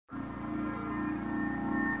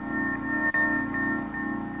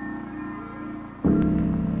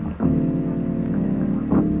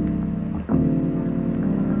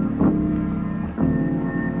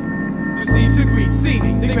see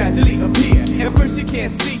me, they gradually appear. At first you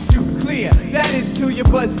can't see too clear. That is till your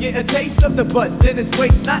buds get a taste of the buds. Then it's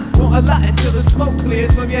waste not, want a lot until the smoke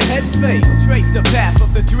clears from your headspace. Trace the path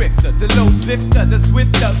of the drifter, the low lifter, the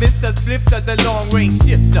swifter, Mr. Splifter, the long range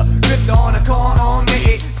shifter. Drifter on a corner on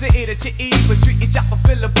me. Say it at your E, but treat it, chop a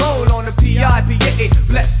fill a bowl on the PIPA.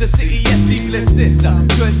 Bless the city, yes, deeply sister.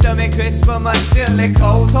 Twist them and crisp them until it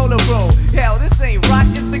goes. Hold a roll. Hell, this ain't rock,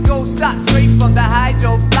 it's the gold stock. Straight from the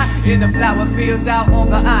hydro fly in the flower fields out on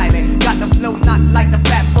the island. Got the flow knocked like the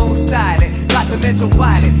fat phone styling. Got the mental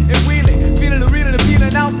wildin' and wheeling. Feeling the reeling and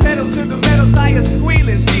peeling out pedal to the metal tire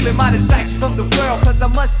squealing. Stealing my distraction from the world, cause I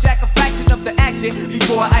must jack a fraction of the action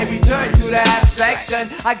before I return to the abstraction.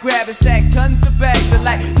 I grab and stack tons of bags and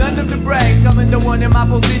like none of the brags. Coming to one in my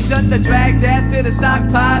position that drags ass to the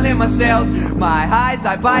stockpile in my cells. My highs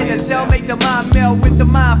I buy and sell, make the mind meld with the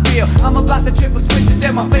mind feel. I'm about to triple switch and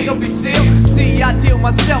then my fate will be sealed. See, I deal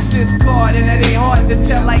myself this card and it ain't hard to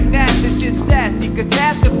tell like that. It's just nasty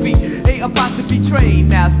catastrophe. A apostrophe trade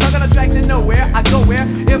now. Stuck on a track to nowhere. I go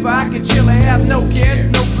wherever I can chill and have no cares,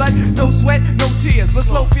 no blood, no sweat, no tears. But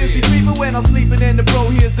slow fears be creeping when I'm sleeping and the bro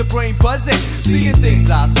hears the brain buzzing. Seeing things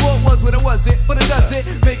I swore it was when it wasn't, but it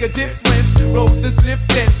doesn't make a difference. Roll this lift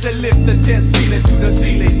tense and lift the tense feeling to the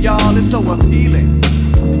ceiling. Y'all, it's so appealing.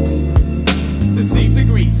 The seams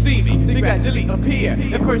agree, see me, they gradually appear.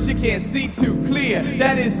 At first you can't see too clear.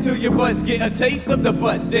 That is till your buds get a taste of the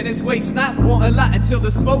buds. Then it's waste not, want a lot until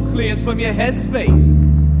the smoke clears from your headspace.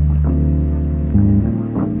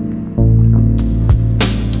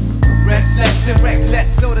 Restless and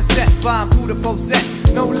reckless, so the sets bomb who to possess.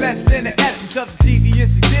 No less than the essence of the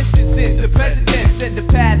devious existence in the present tense. And the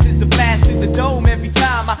past is a blast in the dome every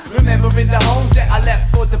time I remember in the homes that I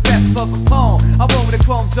left for the breath of a poem. I roam the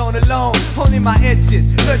chrome zone alone, holding my edges,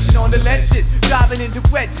 lurching on the ledges, driving into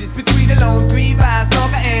wedges between the lone green vines,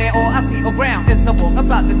 longer and all I see around as I walk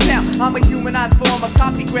about the town. I'm a humanized form of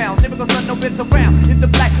coffee ground, typical sun no bits around. In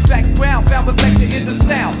the black background, found reflection in the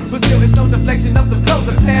sound, but still there's no deflection of the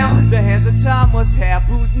blows of town. The hands of time must have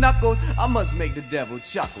bruised knuckles. I must make the devil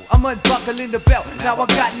chuckle. I'm unbuckling the belt. Now I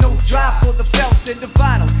got no drive for the felts and the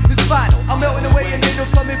vinyl. It's final. I'm melting away and then no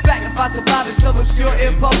coming back. If I survive in some obscure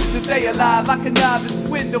impulse to stay alive, I connive and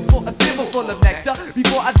swindle for a thimble full of nectar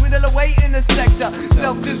before I dwindle away in the sector.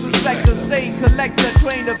 Self-disrespecter, stain collector,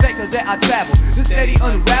 train the vector that I travel. The steady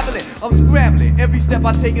unraveling, I'm scrambling. Every step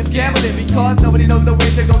I take is gambling because nobody knows the way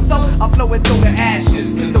to go. So I flow and throw the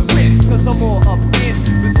ashes to the wind, cause I'm all up in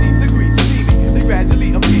the seams agree. See me, they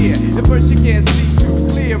gradually appear. At first you can't see too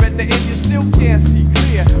clear. At the end you still can't see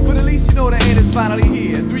clear. But at least you know the end is finally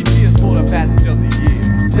here. 3 years for the passage of the year.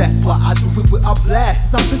 That's why I do it with a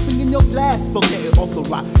blast. I'm pissing in your glass, but get it off the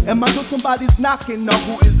rock. And my door somebody's knocking, now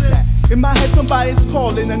who is that? In my head somebody's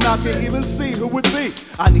calling and I can't even see who it be.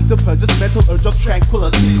 I need to purge this mental urge of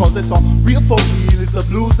tranquility, cause it's all real for real. It's the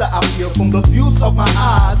blues that I feel from the views of my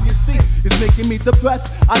eyes. You see, it's making me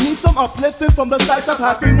depressed. I need some uplifting from the sights of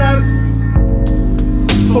happiness.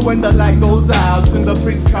 For when the light goes out and the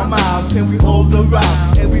freaks come out, and we all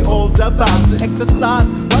around and we all about to exercise.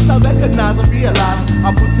 Once I recognize and realize,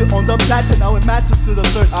 I put it on the platter. Now it matters to the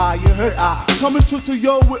third eye. You heard I coming true to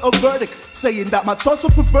you with a verdict, saying that my thoughts were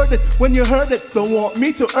perverted. When you heard it, don't want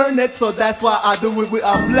me to earn it, so that's why I do it with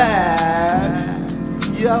a blast.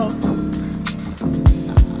 Yo,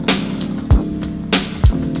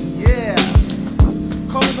 yeah,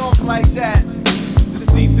 coming off like that.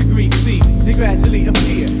 The seams agree, see me, they gradually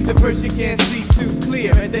appear. At first you can't see too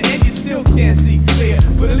clear. At the end you still can't see clear.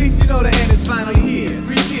 But at least you know the end is finally here.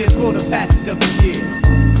 3 years for the passage of the years.